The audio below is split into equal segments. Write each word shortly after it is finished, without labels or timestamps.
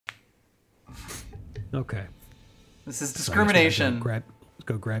Okay. This is So discrimination. let's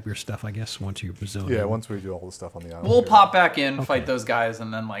go grab your stuff, I guess, once you're zoned Yeah, in. once we do all the stuff on the island. We'll here. pop back in, Okay. fight those guys,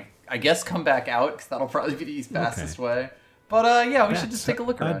 and then, like, I guess come back out, because that'll probably be the fastest way. But, yeah, we should just take a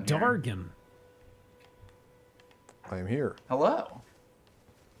look around a here. Dargan. I am here. Hello.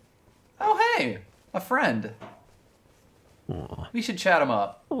 Oh, hey! A friend. Aw. We should chat him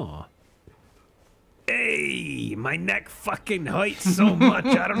up. Aw. Hey, my neck fucking hurts so much.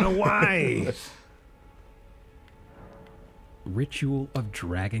 I don't know why. Ritual of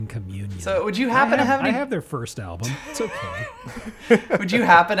Dragon Communion. So, would you happen to have I any... have their first album. It's okay. Would you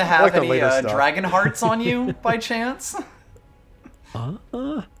happen to have like the any later stuff. dragon hearts on you, by chance?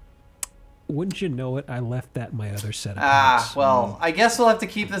 Wouldn't you know it? I left that in my other set of Ah, pants. well, I guess we'll have to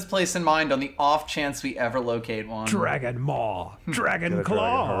keep this place in mind on the off chance we ever locate one. Dragon Maw. Dragon Get a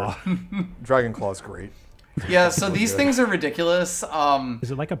Claw. Dragon Claw's great. Yeah, so these things are ridiculous. Is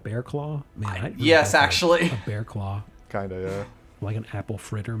it like a bear claw? Man, I'd really Yes, like actually. A bear claw. Kinda, yeah. Like an apple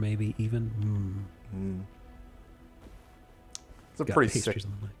fritter, maybe, even. It's a Got pretty sick. pastries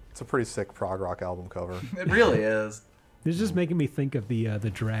on the leg. It's a pretty sick prog rock album cover. It really is. This is just making me think of the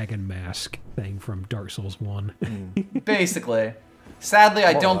dragon mask thing from Dark Souls 1. Basically. Sadly,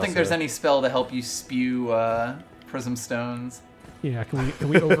 I More or don't less, think there's yeah. any spell to help you spew prism stones. Yeah, can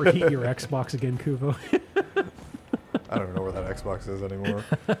we overheat your Xbox again, Kuvo? I don't know where that Xbox is anymore.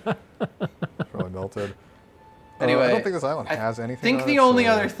 It's probably melted. Anyway, I don't think this island has anything. I think on the it, only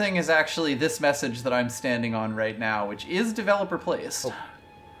so- other thing is actually this message that I'm standing on right now, which is developer placed.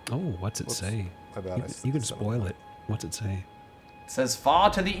 Oh, what's it say? My bad, You can spoil it. What's it say? It says, far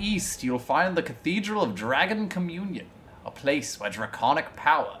to the east, you'll find the Cathedral of Dragon Communion, a place where draconic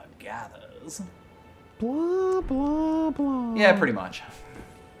power gathers. Blah, blah, blah. Yeah, pretty much.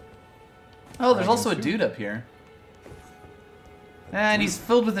 Oh, there's also a dude up here. And he's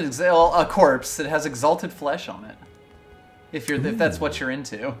filled with a corpse that has exalted flesh on it. If that's what you're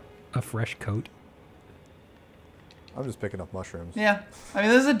into. A fresh coat. I'm just picking up mushrooms. Yeah. I mean,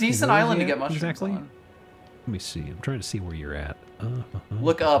 this is a decent Where is island he to get at mushrooms exactly? on. Let me see. I'm trying to see where you're at.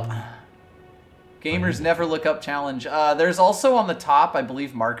 Look up. Gamers never look up challenge. There's also on the top, I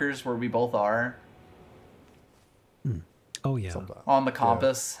believe, markers where we both are. Oh, yeah. On the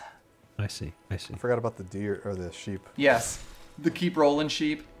compass. I see. I see. I forgot about the deer or the sheep. Yes. The keep rolling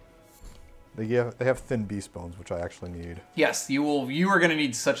sheep. They have thin beast bones, which I actually need. Yes, you are going to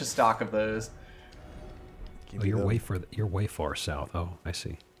need such a stock of those. Give Oh, me you're them. you're way far south. Oh, I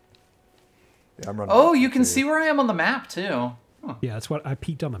see. Yeah, I'm running. Oh, you can see where I am on the map, too. Huh. Yeah, that's what I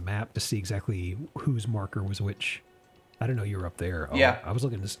peeked on the map to see exactly whose marker was which. I don't know you were up there. Oh, Yeah. I was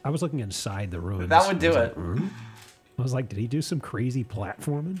looking inside the ruins. That would do I was it. Like, I was like, did he do some crazy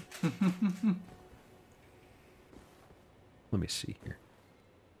platforming? Let me see here.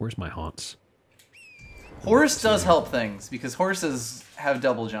 Where's my haunts? Horse does help things, because horses have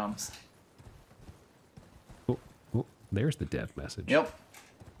double jumps. Oh, there's the death message. Yep.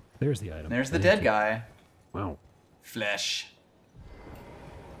 There's the item. There's the Thank dead you. guy. Wow. Flesh.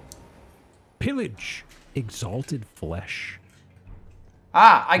 Pillage. Exalted flesh.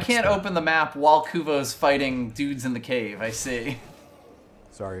 Ah, I can't open the map while Kuvo's fighting dudes in the cave. I see.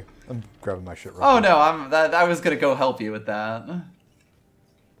 Sorry, I'm grabbing my shit. Oh no, I was gonna go help you with that.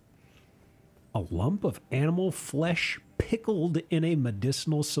 A lump of animal flesh pickled in a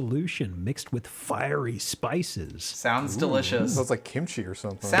medicinal solution mixed with fiery spices. Sounds delicious. So it's like kimchi or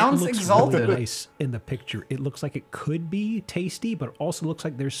something. Sounds It looks exalted. really nice in the picture. It looks like it could be tasty, but also looks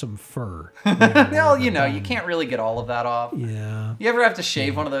like there's some fur. Well, you know, you can't really get all of that off. Yeah. You ever have to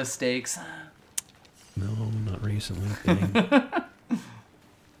shave one of those steaks? No, not recently. Dang.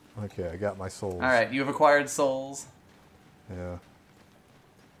 Okay, I got my souls. All right, you have acquired souls. Yeah.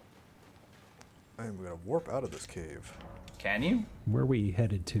 I'm gonna warp out of this cave. Can you? Where are we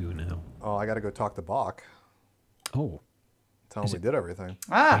headed to now? Oh, I gotta go talk to Bach. Oh. Tell him we did everything.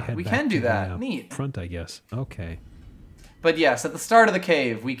 Ah, head we back can do to the, that. Neat. Front, I guess. Okay. But yes, at the start of the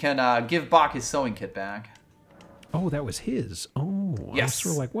cave, we can give Bach his sewing kit back. Oh, that was his. Oh. I was Yes.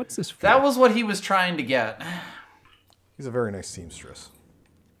 sort of like, what's this for? That was what he was trying to get. He's a very nice seamstress.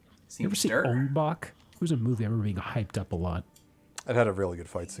 You ever see Seamster. Ongbok? It was a movie I remember being hyped up a lot. It had a really good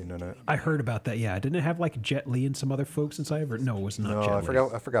fight scene in it. I heard about that, yeah. Didn't it have like Jet Li and some other folks inside of it? No, it was not No, Jet I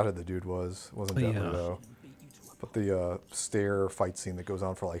Li. forgot who the dude was. It wasn't Oh, Jet Li, yeah. though. But the stair fight scene that goes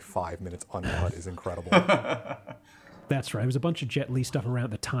on for like 5 minutes uncut is incredible. That's right. It was a bunch of Jet Li stuff around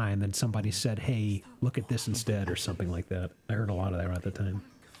at the time. Then somebody said, hey, look at this instead or something like that. I heard a lot of that at the time.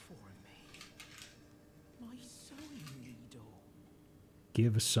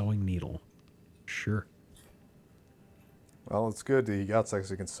 Give a sewing needle. Sure. Well, it's good that he got sex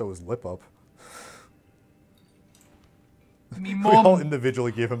so he can sew his lip up. Me We all mom.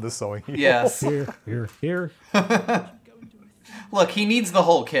 individually gave him the sewing heel. Yes. Here. Look, he needs the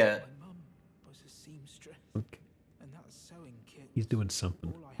whole kit. Okay. He's doing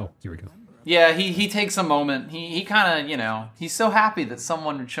something. Oh, here we go. Yeah, he takes a moment. He kind of, you know, he's so happy that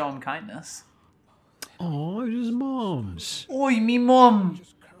someone would show him kindness. Oh, it's his mom's. Oi, me mom.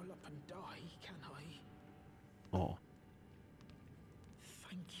 Just curl up and die, can I? Oh.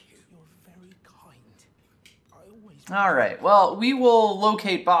 Thank you. You're very kind. I always. All right. Well, we will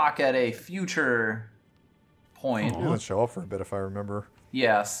locate Bach at a future point. He doesn't show up for a bit, if I remember.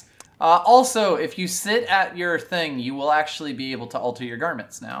 Yes. Also, if you sit at your thing, you will actually be able to alter your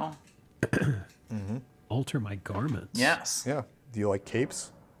garments now. Alter my garments. Yes. Yeah. Do you like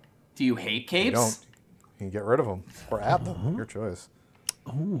capes? Do you hate You capes? don't. You can get rid of them or add them. Your choice.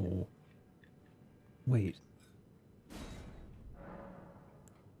 Oh. Wait.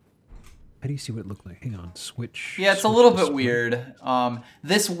 How do you see what it looked like? Hang on. Switch. Yeah, it's a switch little the bit screen. weird.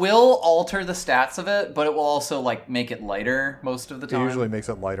 This will alter the stats of it, but it will also like make it lighter most of the It time. usually makes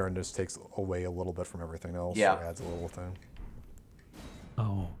it lighter and just takes away a little bit from everything else. Yeah. Or adds a little thing.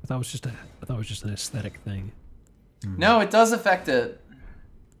 Oh, I thought it was just an aesthetic thing. No, it does affect it.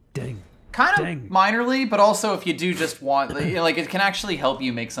 Dang. Kind of Dang. minorly, but also if you do just want, like, it can actually help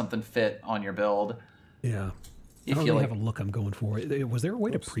you make something fit on your build. Yeah. If I don't you really like, have a look I'm going for. Was there a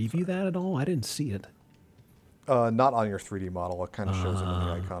way to preview that at all? I didn't see it. Not on your 3D model. It kind of shows it in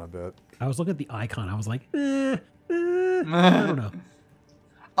the icon a bit. I was looking at the icon. I was like, I don't know.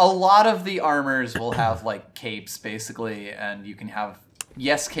 a lot of the armors will have like capes basically, and you can have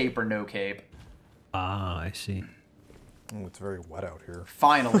yes cape or no cape. Ah, I see. Oh, it's very wet out here.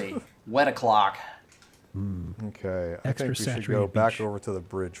 Finally, wet o'clock. Okay, I Extra think we should go saturated back beach. over to the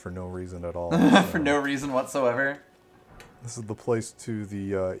bridge for no reason at all. For no reason whatsoever. This is the place to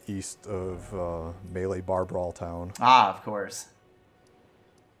the east of Melee Bar Brawl Town. Ah, of course.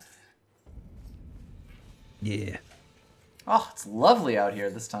 Yeah. Oh, it's lovely out here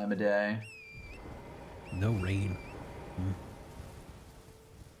this time of day. No rain.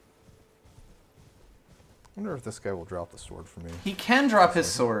 I wonder if this guy will drop the sword for me. He can drop his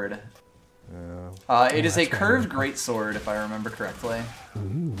sword. Yeah, It is a that's curved greatsword, if I remember correctly.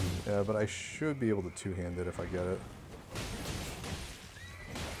 yeah, but I should be able to two-hand it if I get it.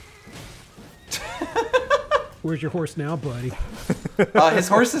 Where's your horse now, buddy? His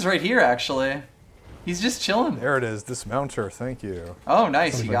horse is right here, actually. He's just chilling. There it is, dismount her, thank you. Oh,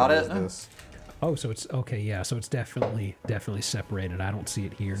 nice. You got What it. is this? Oh, so it's okay. Yeah, so it's definitely separated. I don't see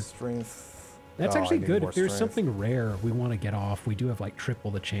it here. Strength. That's Oh, I actually need good. more If there's strength. something rare we want to get off, we do have like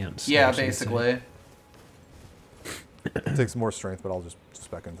triple the chance. I Yeah, guess you could say. basically. It takes more strength, but I'll just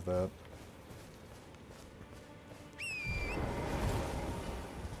spec into that.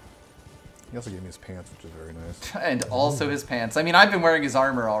 He also gave me his pants, which is very nice. And also his pants. I mean, I've been wearing his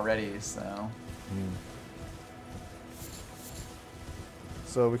armor already, so.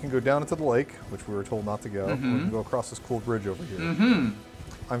 So we can go down into the lake, which we were told not to go. Or we can go across this cool bridge over here.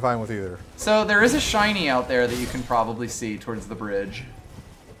 I'm fine with either. So there is a shiny out there that you can probably see towards the bridge.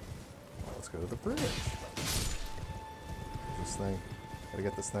 Let's go to the bridge. This thing. Gotta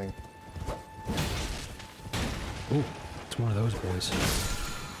get this thing. Ooh, it's one of those boys.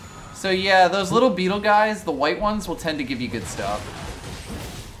 So yeah, those little beetle guys, the white ones, will tend to give you good stuff.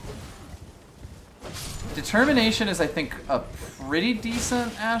 Determination is, I think, a pretty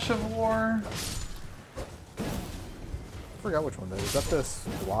decent Ash of War. I forgot which one that is. Is that this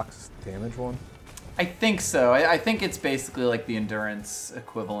blocks damage one? I think so. I think it's basically like the endurance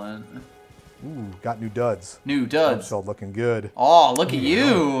equivalent. Ooh, got new duds. New duds. Still looking good. Oh, look at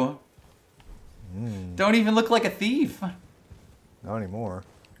you! Don't even look like a thief. Not anymore.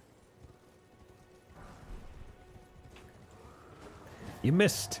 You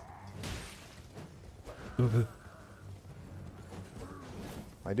missed.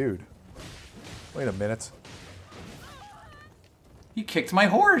 My dude. Wait a minute. You kicked my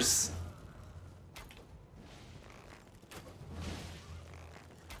horse.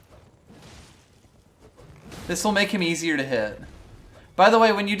 This will make him easier to hit. By the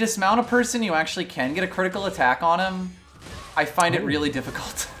way, when you dismount a person, you actually can get a critical attack on him. I find it really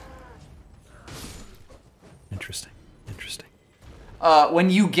difficult. Interesting. Interesting. When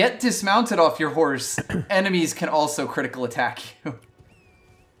you get dismounted off your horse, enemies can also critical attack you,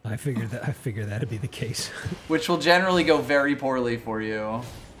 I figured that'd be the case. which will generally go very poorly for you.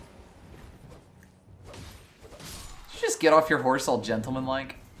 Did you just get off your horse all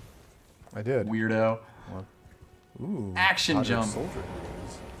gentleman-like? I did. Weirdo. Ooh. Action Hotter jump. soldier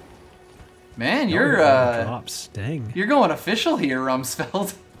greaves. Man, Oh, you're drops. Dang. you're going official here,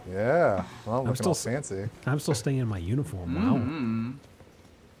 Rumsfeld. Yeah. Well, I'm I'm looking all still- fancy. I'm still staying in my uniform. Wow.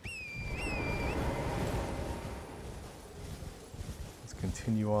 Let's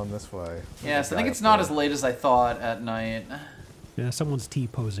continue on this way. Yes, I think Guy it's up not there. as late as I thought at night. Yeah, someone's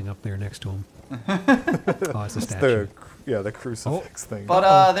T-posing up there next to him. Oh, it's a statue. The crucifix thing.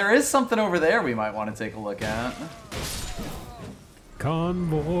 But there is something over there we might want to take a look at.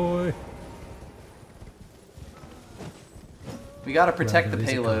 Convoy. We gotta protect Well, the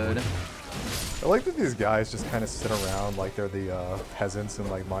there is a payload. convoy. I like that these guys just kind of sit around like they're the peasants in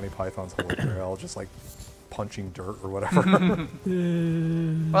like Monty Python's Holy Grail, just like punching dirt or whatever.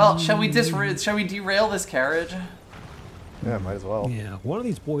 Well, shall we derail this carriage? Yeah, might as well. Yeah, one of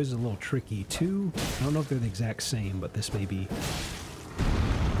these boys is a little tricky. Two, I don't know if they're the exact same, but this may be.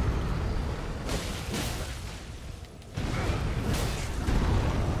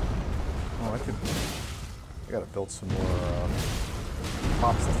 Oh, I gotta build some more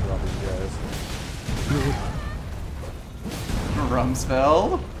pops to throw out these guys.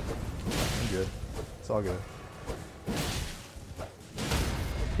 Rumsfeld? I'm good. It's all good.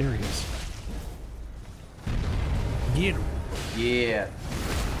 There he is. Get him. Yeah.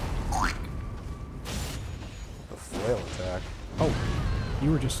 The flail attack. Oh,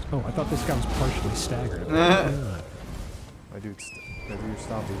 you were just. Oh, I thought this guy was partially staggered. God. My dude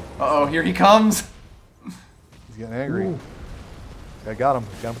stompy. Uh-oh, here he comes. He's getting angry. Ooh. I got him.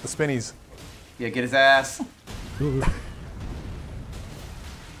 Got him with the spinnies. Yeah, get his ass. Ooh.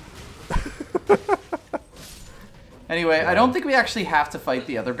 Anyway, I don't think we actually have to fight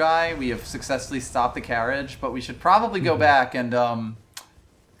the other guy. We have successfully stopped the carriage, but we should probably go back and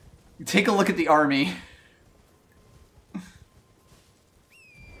take a look at the army.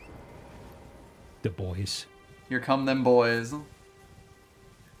 The boys. Here come them boys.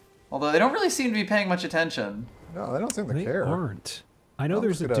 Although they don't really seem to be paying much attention. No, they don't seem to They care. aren't. I know I'm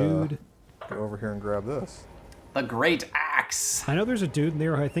there's a just gonna dude. Go over here and grab this. The Great Axe. I know there's a dude in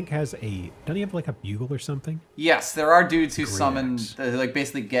there who I think has a. Doesn't he have like a bugle or something? Yes, there are dudes who Great summon, Axe. like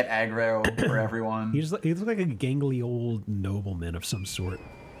basically get aggro for everyone. He looks like a gangly old nobleman of some sort.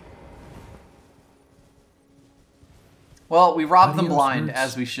 Well, we robbed them Adios, blind, nerds.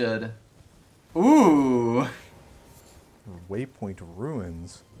 as we should. Ooh. Waypoint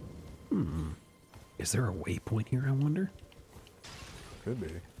ruins. Is there a waypoint here, I wonder? Could be.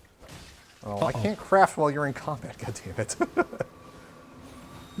 Oh, I can't craft while you're in combat. God damn it.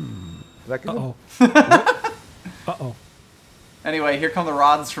 Is that good? Uh-oh. Uh-oh. Anyway, here come the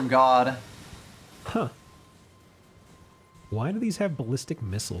rods from God. Huh. Why do these have ballistic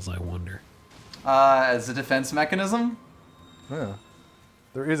missiles, I wonder? As a defense mechanism? Yeah.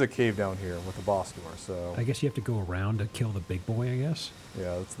 There is a cave down here with a boss door, so I guess you have to go around to kill the big boy, I guess.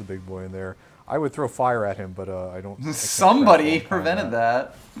 yeah, that's the big boy in there. I would throw fire at him, but I don't. I can't Somebody craft while in prevented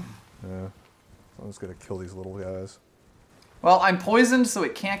combat. that. Yeah. So I'm just gonna kill these little guys. Well, I'm poisoned, so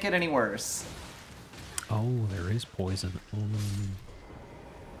it can't get any worse. Oh, there is poison.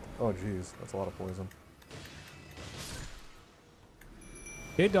 Oh, jeez, that's a lot of poison.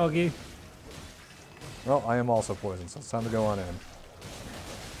 Hey, doggy. Well, I am also poisoned, so it's time to go on in.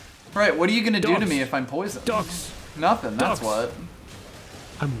 Right, what are you gonna do to Ducks. me if I'm poisoned? Ducks. Nothing, that's Ducks. what.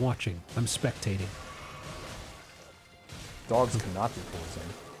 I'm watching. I'm spectating. Dogs cannot be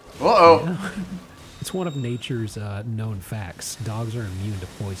poisoned. Uh-oh. Yeah. It's one of nature's known facts. Dogs are immune to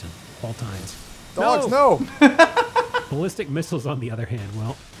poison. All times. Dogs, no! Ballistic missiles, on the other hand,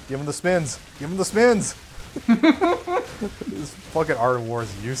 well, Give him the spins. Give him the spins. This fucking Art of War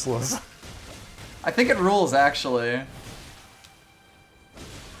is useless. I think it rules, actually.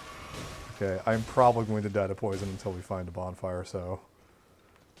 Okay, I'm probably going to die to poison until we find a bonfire, so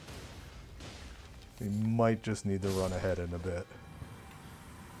we might just need to run ahead in a bit.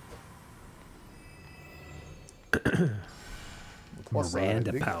 The plus side,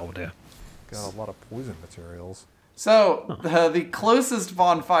 Miranda they powder. got a lot of poison materials. So, the closest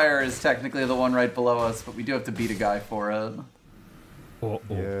bonfire is technically the one right below us, but we do have to beat a guy for it. Oh,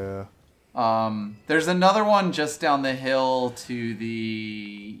 oh. Yeah. There's another one just down the hill to the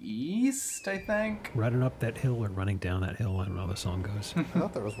east, I think. Running up that hill or running down that hill. I don't know how the song goes. I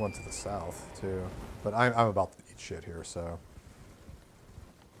thought there was one to the south, too. But I'm about to eat shit here, so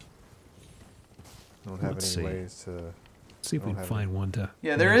I don't have Let's any see. ways to... See if we can find one to.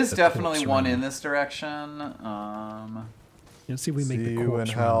 Yeah, there make is the definitely corpse one run. in this direction. Let's see if we make See the you in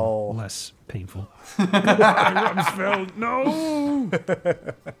corpse hell. run less painful. Rumsfeld, no!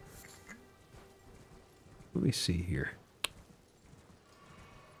 Let me see here.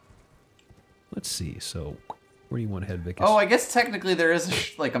 Let's see. So, where do you want to head, Vicus? Oh, I guess technically there is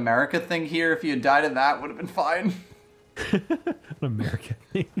a like America thing here. If you had died in that, would have been fine. America.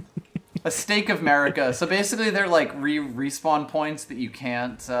 A stake of America. So basically, they're like respawn points that you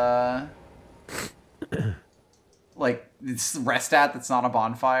can't like rest at. That's not a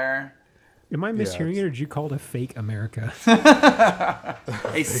bonfire. Am I mishearing it's- it, or did you call it a fake America?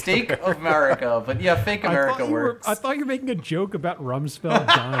 A stake of America, but yeah, fake America works. I thought you were making a joke about Rumsfeld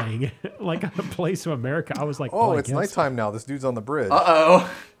dying, like a place of America. I was like, Oh, I it's guess. nighttime now. This dude's on the bridge. Uh-oh.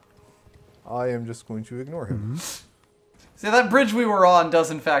 I am just going to ignore him. See, that bridge we were on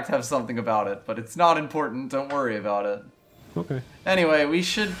does in fact have something about it, but it's not important. Don't worry about it. Okay. Anyway, we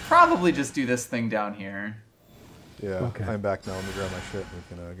should probably just do this thing down here. Yeah, Okay. I'm back now. Let me grab my shit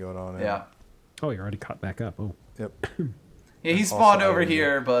and we can go on in. Yeah. Oh, you're already caught back up. Oh. Yep. Yeah, he Also, spawned I over already-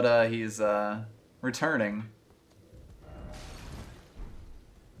 here, but he's returning.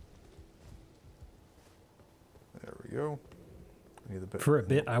 There we go. I need the bit. For a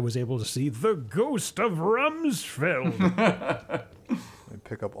bit, I was able to see the ghost of Rumsfeld. Let me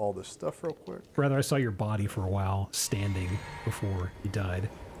pick up all this stuff real quick. Rather, I saw your body for a while standing before you died.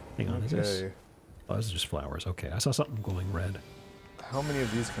 Hang on, is this? Okay. Oh, this is just flowers. Okay, I saw something glowing red. How many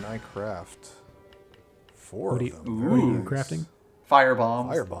of these can I craft? 4 What are of you, them. what are you Very nice. crafting? Fire bombs.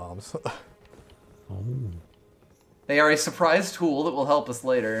 Fire bombs. Oh, They are a surprise tool that will help us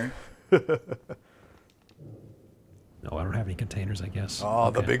later. no, I don't have any containers, I guess. Oh,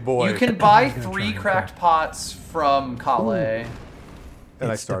 the Okay. big boy. You can buy gonna try 3 and cracked pots from Kale. And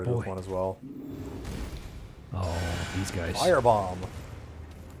I It's the started with boy. one as well. Oh, these guys. Fire bomb.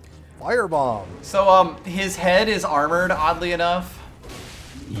 Fire bomb. So, his head is armored, oddly enough.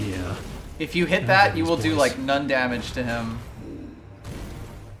 Yeah. If you hit I that, know you these will do, boys. like, none damage to him.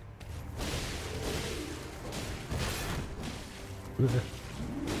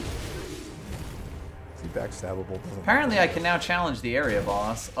 Is he backstabbable? Doesn't Apparently, I can now challenge the area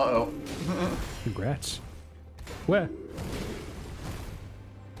boss. Uh-oh. Congrats. Where?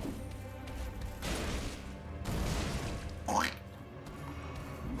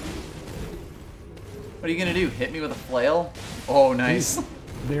 What are you gonna do? Hit me with a flail? Oh, nice.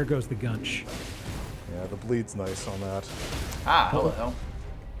 There goes the gunch. Yeah, the bleed's nice on that. Ah, hello.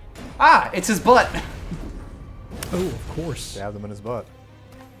 Ah, it's his butt. Oh, of course. Stabbed him in his butt.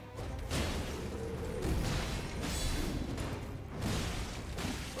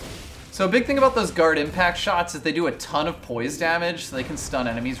 So a big thing about those guard impact shots is they do a ton of poise damage, so they can stun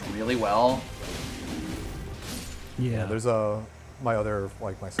enemies really well. Yeah. There's my other,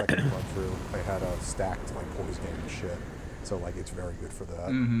 like my second run through, I had a stacked like poison and shit. So like it's very good for that.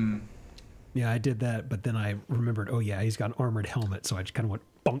 Mm-hmm. Yeah, I did that, but then I remembered, oh yeah, he's got an armored helmet, so I just kind of went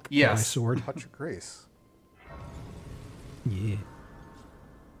bonk with my Yes. sword. Touch of grace. Yeah.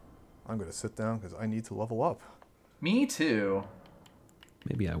 I'm gonna sit down because I need to level up. Me too.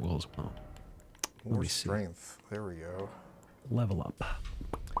 Maybe I will as well. More me see. strength. There we go. Level up.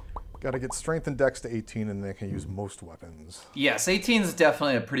 Gotta get strength and dex to 18 and they can use most weapons. Yes, 18 is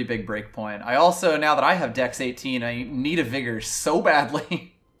definitely a pretty big break point. I also, now that I have Dex 18, I need a Vigor so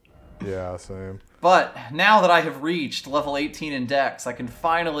badly. Yeah, same. But now that I have reached level 18 in Dex, I can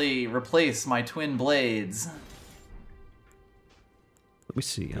finally replace my twin blades Let me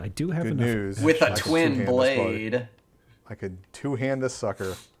see. I do have Good enough. news. with I a can twin two-hand this blade. I could two-hand this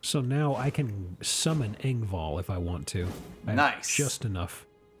sucker. So now I can summon Engval if I want to. I have Nice. Just enough.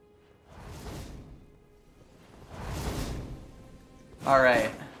 All right.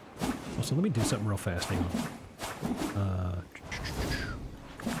 Also, let me do something real fast. Hang on.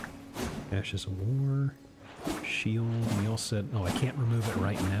 Ashes of War. Shield. We all said, oh, I can't remove it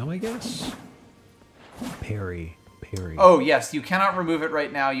right now, I guess? Parry. Parry. Oh, yes, you cannot remove it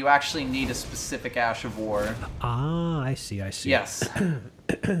right now. You actually need a specific Ash of War. Ah, I see, I see. Yes.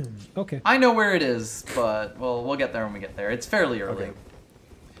 Okay. I know where it is, but we'll get there when we get there. It's fairly early. Okay.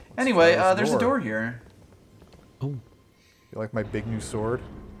 Anyway, try this there's a door. door here. Oh. You like my big new sword?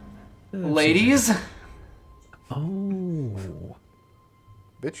 Ladies? Oh.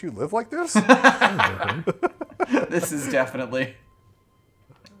 Bitch, you live like this? This is definitely...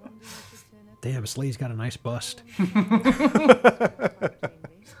 Damn, Slay's got a nice bust.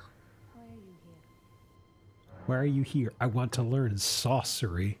 Why are you here? I want to learn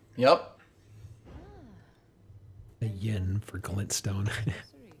sorcery. Yep. A yen for glintstone.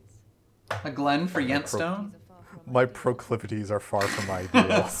 A Glen for Yentstone? My proclivities are far from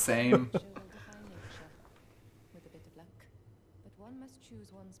ideal. Same. With a bit of luck. But one must choose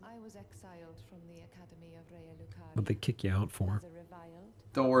one's. I was exiled from the Academy of Rhea Lucari What'd they kick you out for? as a reviled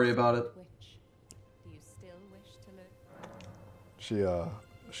Don't worry about it. witch. Do you still wish to learn?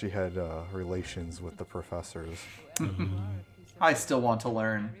 She had relations with the professors. You are a piece of I still want to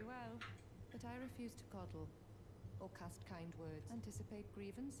learn. very well, but I refuse to coddle or cast anticipate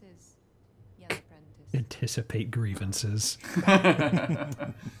grievances, young apprentice. Anticipate grievances.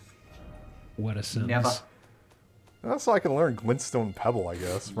 What a sentence. Never. That's so I can learn Glintstone Pebble, I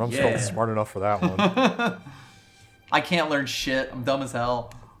guess. Rumsfeld's smart enough for that one. I can't learn shit. I'm dumb as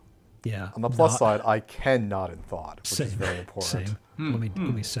hell. Yeah. On the plus side, I can nod in thought, which is very important. Same. Let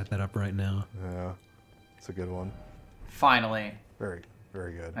me set that up right now. Yeah, it's a good one. Finally, Very,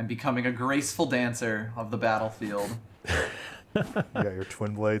 very good. I'm becoming a graceful dancer of the battlefield. You got your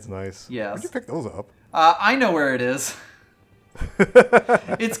twin blades, nice. Yes. Where'd you pick those up? I know where it is.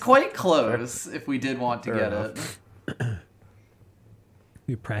 It's quite close if we did want to Fair get enough. it.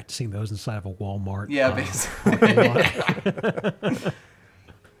 You're practicing those inside of a Walmart. Yeah, basically.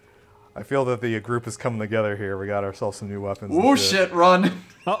 I feel that the group is coming together here. We got ourselves some new weapons. Oh shit, run.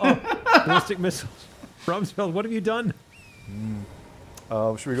 Uh-oh. Ballistic missiles. Rumsfeld, what have you done?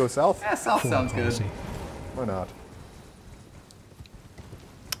 Should we go south? Yeah, south sounds good. Policy. Why not?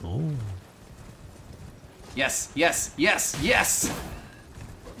 Oh. Yes, yes, yes, yes!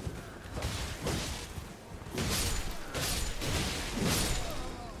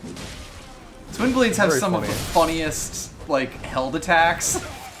 Twin Blades have Very some of funny. the funniest, like, held attacks.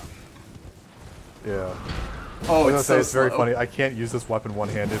 Yeah. Oh, I was it's gonna say, so it's very slow. funny. I can't use this weapon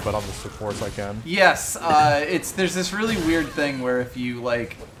one-handed, but on the supports I can. Yes, there's this really weird thing where if you,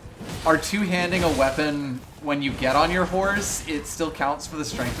 like, are two-handing a weapon when you get on your horse, it still counts for the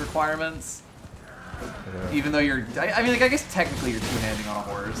strength requirements. Yeah. Even though you're... I mean, like, I guess technically you're two-handing on a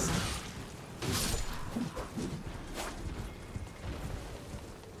horse.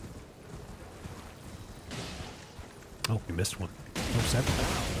 Oh, we missed one. Oh, 7.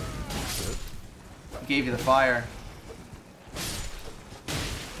 Gave you the fire.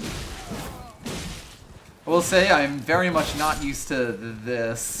 I will say I'm very much not used to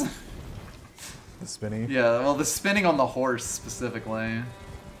this. The spinny. Yeah, well, the spinning on the horse specifically.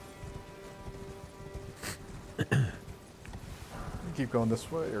 Keep going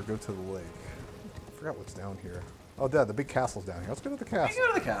this way or go to the lake. I forgot what's down here. Oh, Dad, the big castle's down here. Let's go to the We can castle. go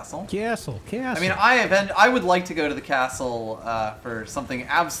to the castle. Castle. I mean, I would like to go to the castle for something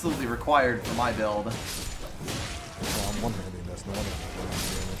absolutely required for my build. Well, I'm one-handing this. No wonder I'm not doing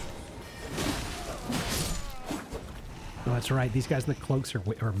damage. Oh, that's right. These guys in the cloaks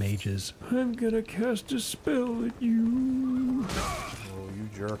are mages. I'm gonna cast a spell at you. Oh, you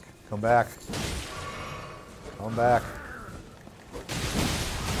jerk. Come back. Come back.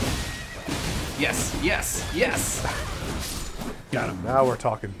 Yes, yes, yes! Got him. Now we're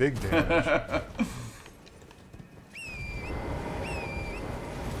talking big damage.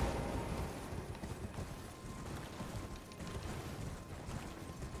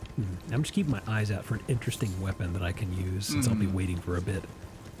 I'm just keeping my eyes out for an interesting weapon that I can use since I'll be waiting for a bit.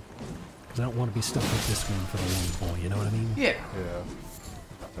 Because I don't want to be stuck with this one for the long haul, you know what I mean? Yeah. Yeah.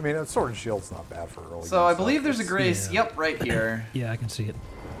 I mean, a sword and shield's not bad for early. So game I stuff. believe there's a It's- grace, Yeah. yep, right here. Yeah, I can see it.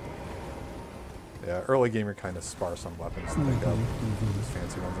 Yeah, early game you're kind of sparse on weapons to pick up. These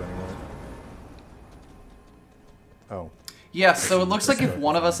fancy ones anyway. Oh, Yeah, so it looks like if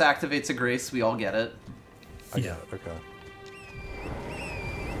one of us activates a grace, we all get it. I Yeah. get it. Okay.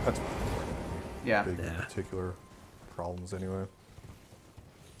 That's fine. Yeah. Big Yeah. particular problems anyway.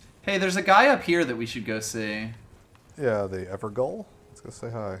 Hey, there's a guy up here that we should go see. Yeah, the Evergull. Let's go say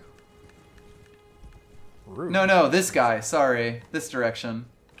hi. Rude. No, this guy, sorry. This direction.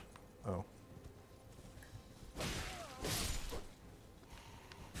 Oh.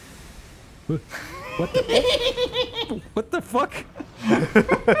 What the? What the fuck?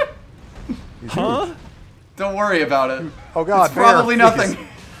 He's Huh? huge. Don't worry about it. Oh God, It's bear, probably please. nothing.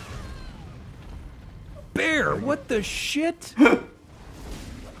 Bear, what the shit?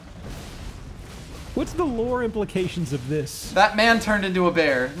 What's the lore implications of this? That man turned into a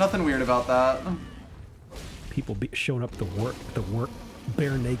bear. Nothing weird about that. People showing up to work,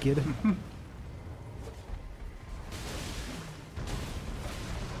 bare naked.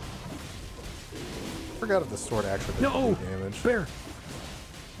 I forgot if the sword actually did No, do damage. bear.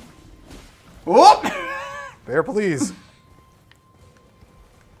 Whoop! Bear, please.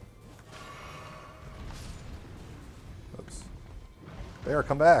 Oops. Bear,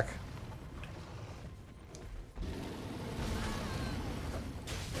 come back.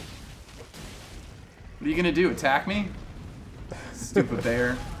 What are you gonna do? Attack me? Stupid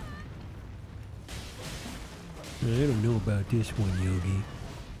bear. I don't know about this one, Yogi.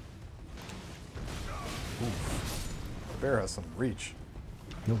 Bear has some reach.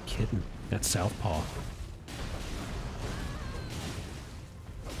 No kidding. That's Southpaw.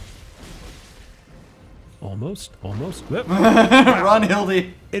 Almost. Run,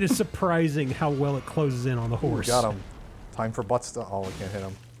 Hildy. It is surprising how well it closes in on the horse. Got him. Time for butt stuff. Oh, we can't hit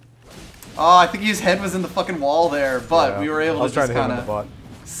him. Oh, I think his head was in the fucking wall there, but Yeah. we were I able was to trying just to hit him kind in the of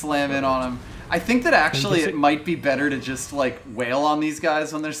butt. slam in on him. I think that actually guessing- it might be better to just like wail on these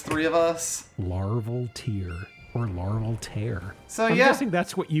guys when there's 3 of us. Larval tear or larval tear. So I'm yeah. guessing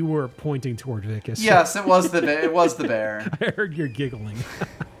that's what you were pointing toward, Vicus. Yes, it was the it was the bear. I heard you're giggling.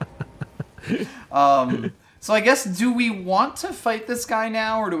 So I guess, do we want to fight this guy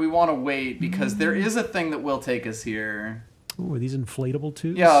now, or do we want to wait? Because there is a thing that will take us here. Oh, are these inflatable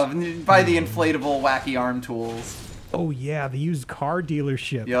tubes? Yeah, by the inflatable wacky arm tools. Oh yeah, the used car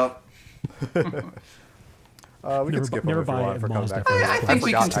dealership. Yep. We Never can skip never him if you buy want a for coming Mazda back. for later. I think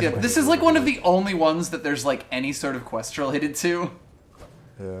we forgot can skip. technically This is like one of the only ones that there's like any sort of quest related to.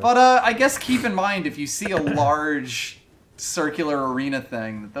 Yeah. But I guess keep in mind if you see a large circular arena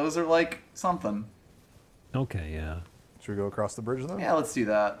thing, that those are like something. Okay, yeah. Should we go across the bridge then? Yeah, let's do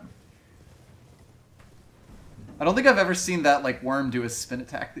that. I don't think I've ever seen that like worm do a spin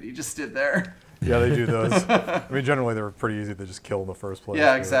attack that he just did there. Yeah, they do those. I mean, generally they're pretty easy to just kill in the first place.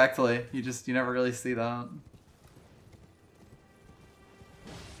 Yeah, but- exactly. You never really see that.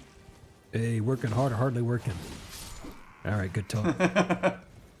 Hey, working hard or hardly working? All right, good talk.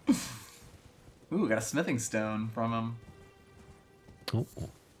 Ooh, got a smithing stone from him. Oh,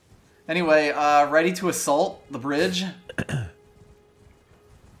 Anyway, ready to assault the bridge?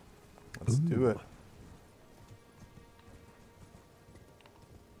 Let's do it.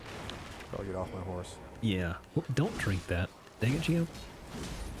 I'll get off my horse. yeah. Oh, don't drink that. Dang it, Gio.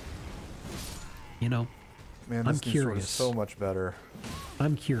 You know, Man, I'm this new sword is curious. so much better.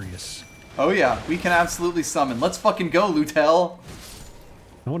 I'm curious. Oh yeah, we can absolutely summon. Let's fucking go, Lutel.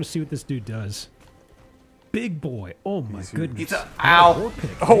 I want to see what this dude does. Big boy. Oh my He's huge. goodness. He's a ow. War pick.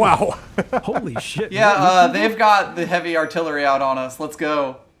 Oh wow! Holy shit. Yeah, man, they've got the heavy artillery out on us. Let's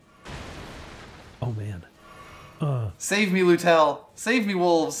go. Oh man. Save me, Lutel. Save me,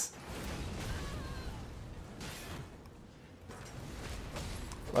 wolves.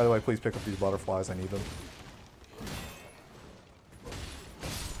 By the way, please pick up these butterflies. I need them.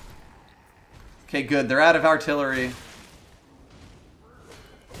 Okay, good. They're out of artillery.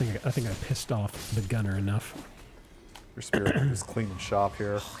 I think I pissed off the gunner enough. Your spirit is cleaning shop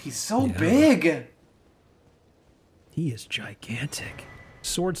here. He's so Yeah. big. He is gigantic.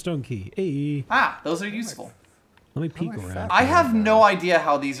 Swordstone key. Hey. Ah, those are useful. Let me peek I around. fat? I have no idea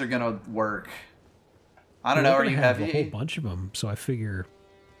how these are gonna work. I don't know. We're Are you gonna have a whole heavy? bunch of them, so I figure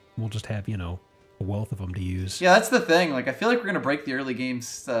we'll just have, you know, a wealth of them to use. Yeah, that's the thing. Like, I feel like we're gonna break the early game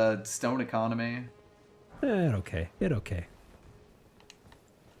stone economy. It okay. It okay.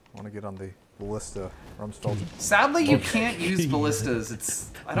 I want to get on the ballista. Rumsfeld. Sadly, you can't use ballistas. It's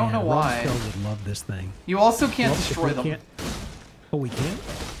I don't know Man, why. Rumsfeld would love this thing. You also can't Well, if destroy we them. can't- Oh, we can't?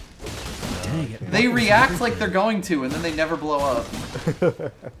 Dang it. They What was react everything? like they're going to, and then they never blow up.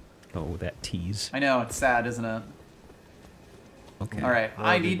 Oh, that tease. I know, it's sad, isn't it? Okay. All right, Where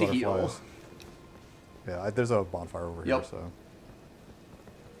I are these need to heal. butterflies? Yeah, there's a bonfire over here, Yep. so.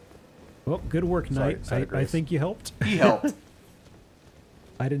 Well, good work, Sorry, Knight. side of I grace. think you helped. He helped.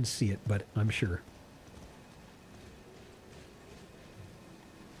 I didn't see it, but I'm sure.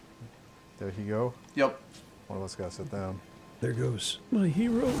 There you go. Yep. One of us gotta sit down. There goes my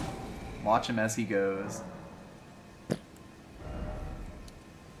hero. Watch him as he goes.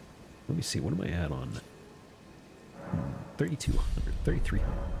 Let me see. What am I at on? 3,200. 3,300.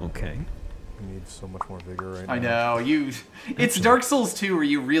 Okay. We need so much more vigor right I now. know, you... It's Dark Souls 2 where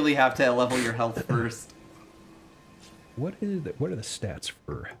you really have to level your health first. What are the stats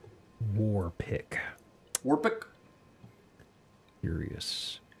for War Pick? Warpick?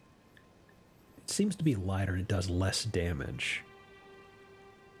 Curious. It seems to be lighter and it does less damage.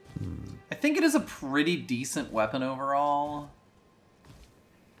 I think it is a pretty decent weapon overall.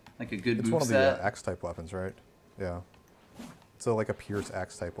 Like a good It's one of the moveset. axe-type weapons, right? Yeah. So like a Pierce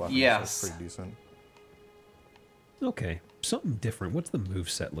axe-type weapon. Yes. So it's pretty decent. Okay, something different. What's the move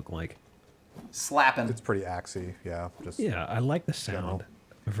set look like? Slapping. It's pretty axey, yeah. Just Yeah, I like the sound.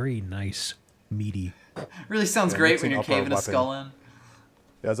 Very nice, meaty. Really sounds Yeah, great mixing when you're up our caving a weapon. skull in.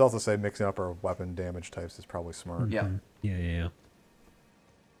 Yeah, I was also say mixing up our weapon damage types is probably smart. Yeah. Yeah.